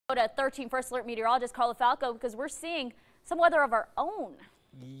To 13 First Alert meteorologist Carla Falco, because we're seeing some weather of our own.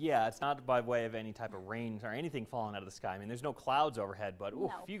 Yeah, it's not by way of any type of rain or anything falling out of the sky. I mean, there's no clouds overhead, but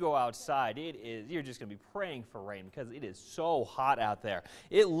oof, if you go outside, you're just going to be praying for rain because it is so hot out there.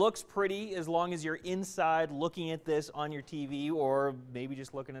 It looks pretty as long as you're inside looking at this on your TV or maybe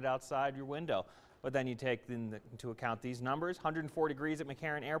just looking at outside your window. But then you take into account these numbers: 104 degrees at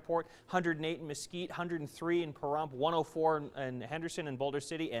McCarran Airport, 108 in Mesquite, 103 in Pahrump, 104 in Henderson and Boulder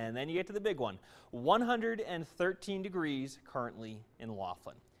City, and then you get to the big one, 113 degrees currently in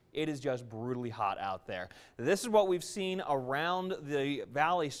Laughlin. It is just brutally hot out there. This is what we've seen around the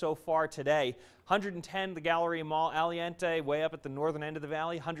valley so far today. 110 the Galleria Mall, Aliente way up at the northern end of the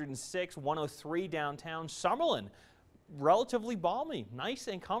valley, 106, 103 downtown. Summerlin, relatively balmy, nice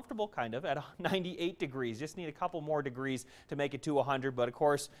and comfortable kind of at 98 degrees. Just need a couple more degrees to make it to 100, but of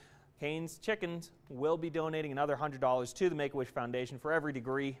course Cane's Chickens will be donating another $100 to the Make-A-Wish Foundation for every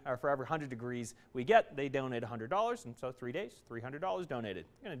degree, or for every 100 degrees we get. They donate $100, and so 3 days, $300 donated.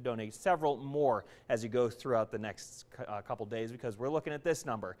 You're going to donate several more as you go throughout the next couple days, because we're looking at this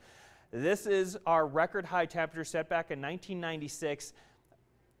number. This is our record high temperature set back in 1996.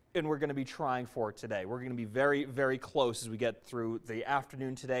 And we're going to be trying for it today. We're going to be very, very close as we get through the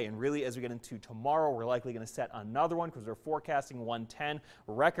afternoon today. And really, as we get into tomorrow, we're likely going to set another one because we're forecasting 110.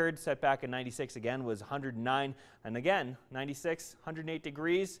 Record set back in 96 again was 109. And again, 96, 108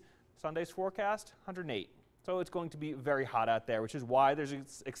 degrees. Sunday's forecast, 108. So it's going to be very hot out there, which is why there's an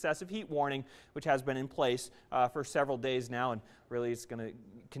excessive heat warning, which has been in place for several days now, and really it's going to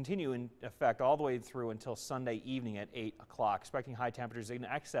continue in effect all the way through until Sunday evening at 8 o'clock. Expecting high temperatures in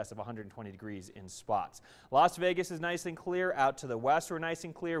excess of 120 degrees in spots. Las Vegas is nice and clear. Out to the west, we're nice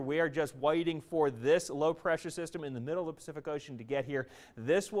and clear. We are just waiting for this low pressure system in the middle of the Pacific Ocean to get here.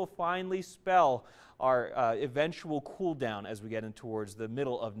 This will finally spell our eventual cool down as we get in towards the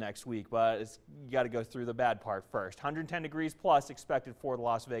middle of next week, but you got to go through the bad part first. 110 degrees plus expected for the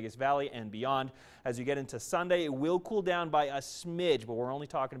Las Vegas Valley and beyond. As you get into Sunday, it will cool down by a smidge, but we're only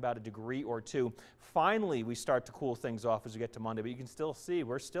talking about a degree or two. Finally, we start to cool things off as we get to Monday, but you can still see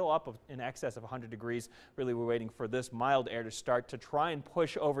we're still up in excess of 100 degrees. Really, we're waiting for this mild air to start to try and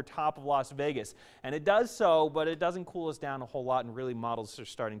push over top of Las Vegas, and it does so, but it doesn't cool us down a whole lot, and really models are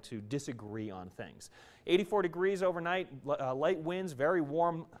starting to disagree on things. 84 degrees overnight, light winds, very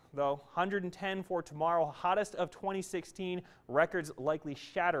warm though. 110 for tomorrow, hottest of 2016, records likely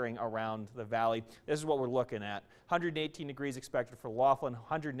shattering around the valley. This is what we're looking at. 118 degrees expected for Laughlin,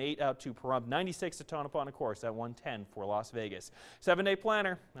 108 out to Pahrump, 96 to Tonopah, of course, at 110 for Las Vegas. 7-day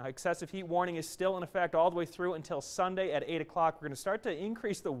planner, excessive heat warning is still in effect all the way through until Sunday at 8 o'clock. We're going to start to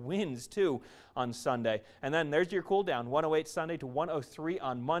increase the winds too on Sunday. And then there's your cool down, 108 Sunday to 103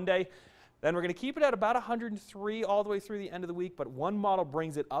 on Monday. Then we're going to keep it at about 103 all the way through the end of the week, but one model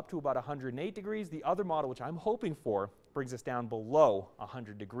brings it up to about 108 degrees. The other model, which I'm hoping for, brings us down below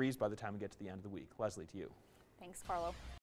 100 degrees by the time we get to the end of the week. Leslie, to you. Thanks, Carlo.